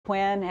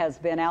Quinn has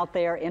been out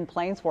there in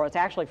Plains for us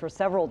actually for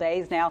several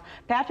days now.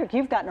 Patrick,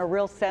 you've gotten a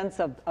real sense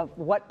of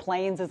what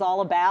Plains is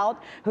all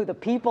about, who the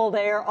people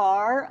there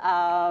are.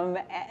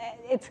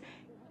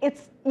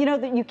 It's you know,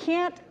 that you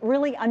can't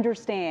really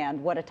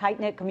understand what a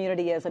tight-knit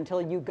community is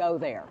until you go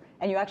there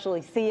and you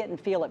actually see it and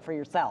feel it for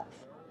yourself.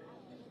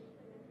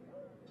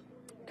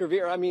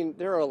 Gravir, I mean,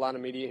 there are a lot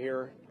of media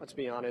here, let's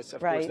be honest.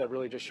 Of Right. course, that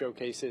really just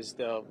showcases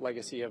the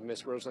legacy of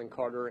Miss Rosalynn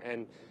Carter,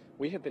 and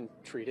we have been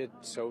treated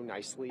so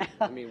nicely.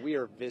 I mean, we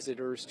are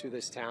visitors to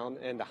this town,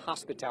 and the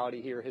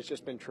hospitality here has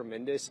just been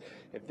tremendous.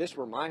 If this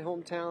were my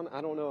hometown,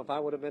 I don't know if I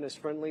would have been as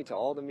friendly to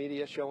all the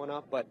media showing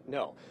up, but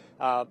no.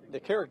 The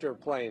character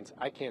of Plains,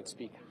 I can't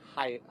speak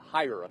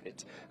higher of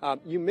it.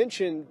 You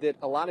mentioned that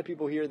a lot of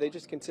people here, they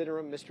just consider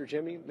him Mr.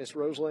 Jimmy, Miss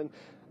Rosalynn.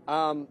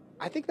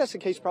 I think that's the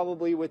case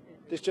probably with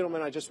this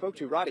gentleman I just spoke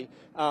to, Roddy.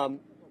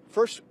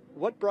 First,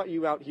 what brought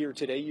you out here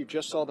today? You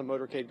just saw the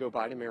motorcade go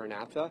by to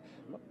Maranatha.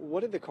 What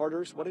did the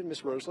Carters, what did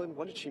Miss Rosalynn,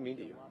 what did she mean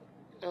to you?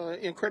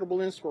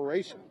 Incredible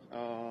inspiration.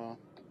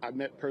 I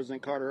met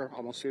President Carter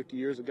almost 50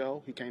 years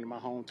ago. He came to my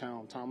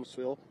hometown,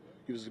 Thomasville.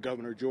 He was the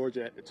governor of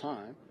Georgia at the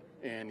time,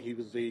 and he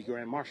was the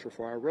Grand Marshal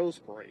for our Rose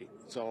Parade.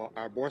 So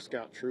our Boy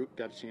Scout troop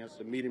got a chance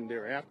to meet him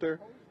thereafter,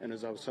 and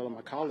as I was telling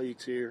my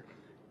colleagues here,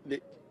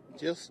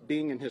 just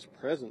being in his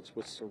presence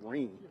was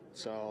serene.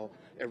 So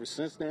ever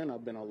since then,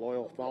 I've been a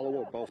loyal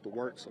follower of both the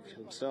works of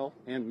himself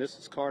and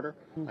Mrs. Carter.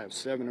 I have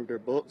 7 of their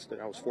books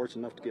that I was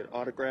fortunate enough to get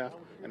autographed,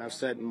 and I've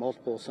sat in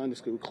multiple Sunday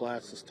school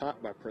classes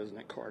taught by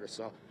President Carter.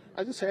 So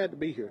I just had to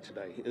be here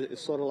today.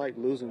 It's sort of like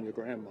losing your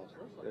grandmother.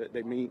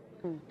 They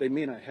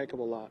mean a heck of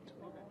a lot.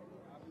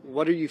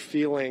 What are you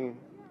feeling?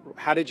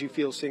 How did you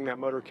feel seeing that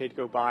motorcade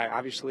go by?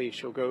 Obviously,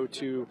 she'll go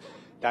to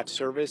that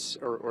service,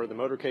 or the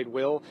motorcade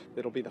will.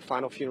 It'll be the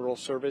final funeral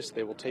service.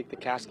 They will take the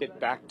casket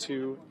back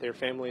to their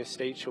family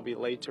estate. She'll be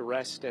laid to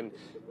rest, and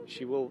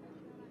she will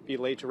be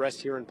laid to rest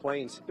here in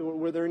Plains.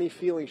 Were there any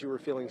feelings you were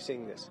feeling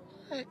seeing this?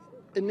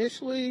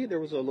 Initially,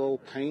 there was a little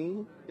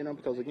pain,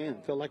 because, again,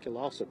 it felt like you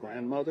lost a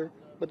grandmother.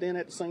 But then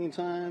at the same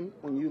time,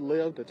 when you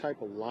live the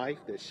type of life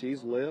that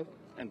she's lived,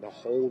 and the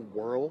whole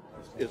world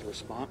is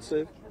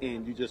responsive,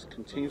 and you just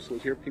continuously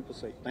hear people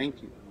say,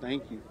 thank you,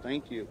 thank you,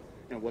 thank you,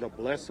 and what a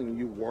blessing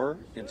you were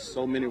in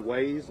so many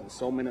ways and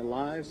so many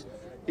lives,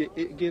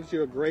 it gives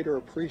you a greater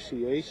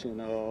appreciation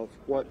of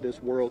what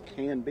this world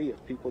can be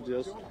if people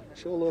just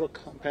show a little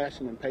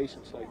compassion and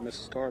patience like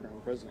Mrs. Carter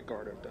and President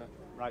Carter have done.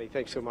 Roddy,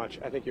 thanks so much.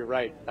 I think you're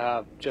right.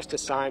 Just a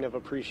sign of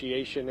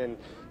appreciation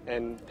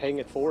and paying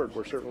it forward.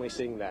 We're certainly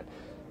seeing that.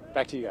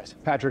 Back to you guys.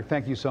 Patrick,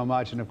 thank you so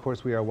much. And of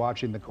course, we are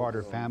watching the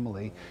Carter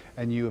family,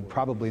 and you have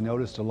probably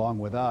noticed along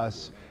with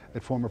us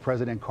that former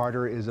President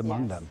Carter is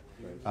among them.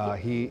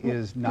 He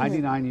is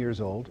 99 years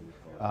old,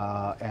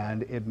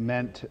 and it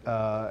meant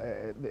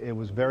it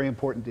was very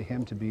important to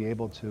him to be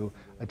able to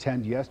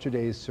attend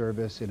yesterday's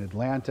service in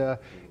Atlanta.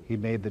 He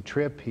made the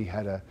trip. He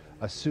had a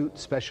suit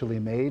specially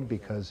made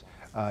because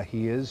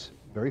he is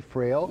very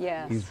frail.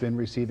 Yes. He's been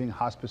receiving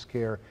hospice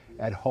care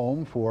at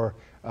home for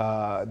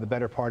the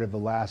better part of the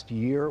last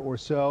year or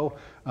so,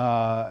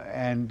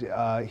 and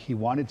he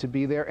wanted to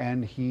be there,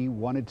 and he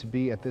wanted to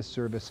be at this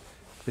service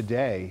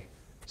today.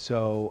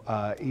 So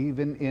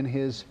even in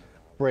his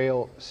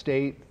frail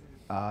state,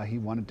 he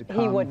wanted to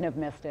come. He wouldn't have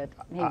missed it.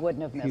 He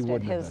wouldn't have missed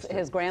it.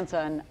 His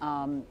grandson,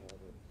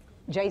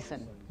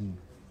 Jason,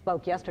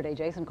 spoke yesterday,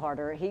 Jason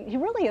Carter. He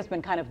really has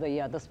been kind of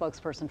the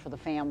spokesperson for the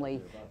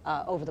family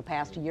over the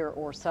past year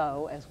or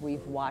so, as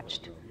we've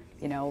watched,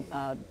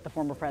 the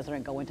former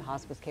president go into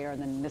hospice care,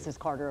 and then Mrs.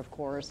 Carter, of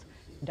course,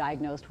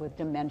 diagnosed with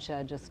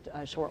dementia just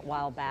a short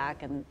while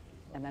back, and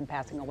then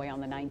passing away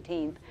on the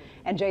 19th.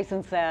 And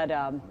Jason said,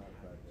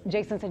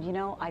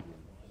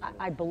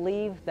 I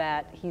believe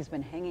that he's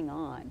been hanging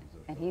on,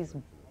 and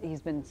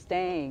he's been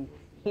staying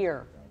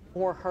here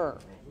for her.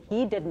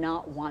 He did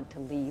not want to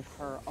leave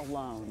her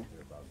alone.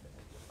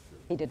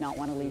 He did not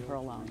want to leave her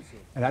alone.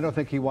 And I don't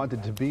think he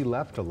wanted to be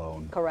left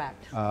alone.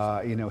 Correct.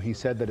 He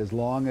said that as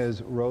long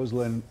as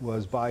Rosalynn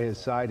was by his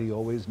side, he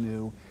always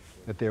knew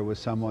that there was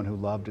someone who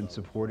loved and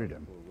supported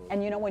him.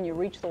 And when you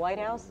reach the White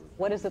House,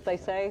 what is it they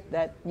say?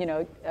 That,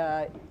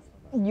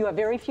 you have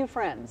very few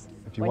friends.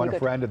 If you want a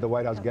friend at the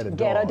White House, get a dog.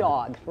 Get a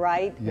dog,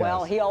 right? Yes.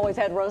 Well, he always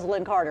had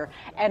Rosalynn Carter.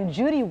 And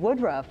Judy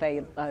Woodruff,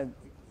 a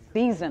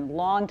seasoned,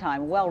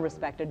 long-time,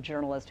 well-respected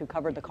journalist who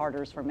covered the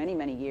Carters for many,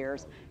 many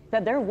years,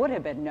 said there would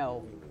have been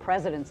no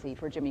presidency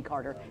for Jimmy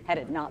Carter had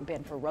it not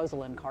been for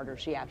Rosalynn Carter.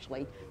 She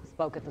actually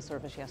spoke at the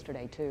service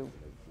yesterday, too.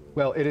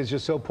 Well, it is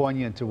just so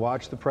poignant to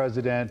watch the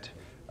president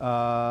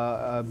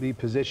be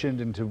positioned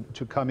and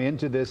to come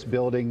into this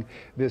building,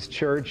 this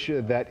church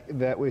that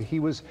he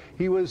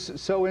was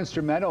so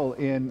instrumental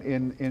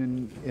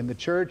in the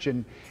church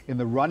and in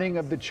the running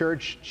of the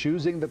church,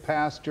 choosing the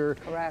pastor,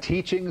 Correct.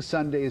 Teaching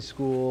Sunday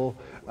school.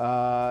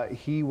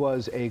 He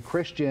was a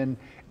Christian,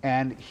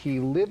 and he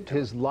lived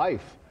his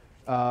life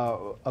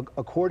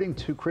according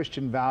to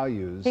Christian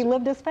values. He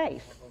lived his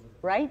faith,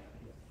 right?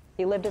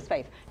 He lived his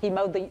faith. He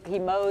mowed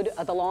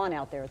the lawn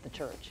out there at the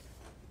church,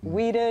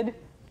 weeded,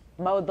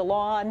 mowed the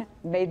lawn,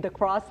 made the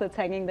cross that's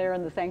hanging there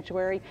in the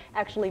sanctuary,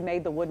 actually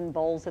made the wooden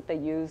bowls that they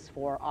use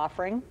for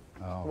offering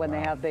when they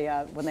have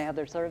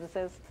their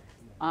services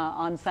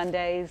on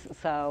Sundays.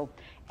 So,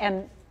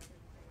 and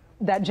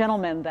that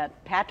gentleman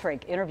that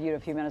Patrick interviewed a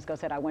few minutes ago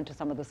said, I went to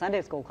some of the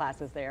Sunday school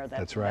classes there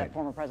that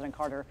former President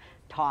Carter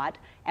taught.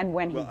 And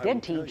when he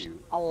did teach,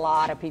 a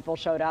lot of people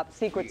showed up.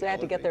 Secrets, they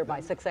had to get there by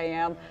 6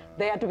 a.m.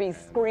 They had to be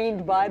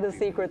screened by the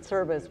Secret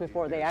Service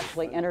before they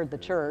actually entered the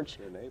church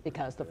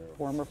because the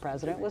former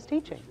president was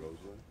teaching.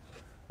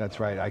 That's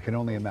right. I can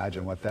only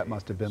imagine what that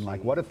must have been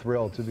like. What a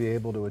thrill to be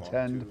able to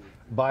attend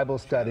Bible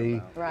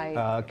study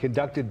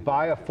conducted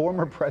by a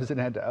former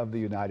president of the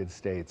United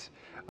States.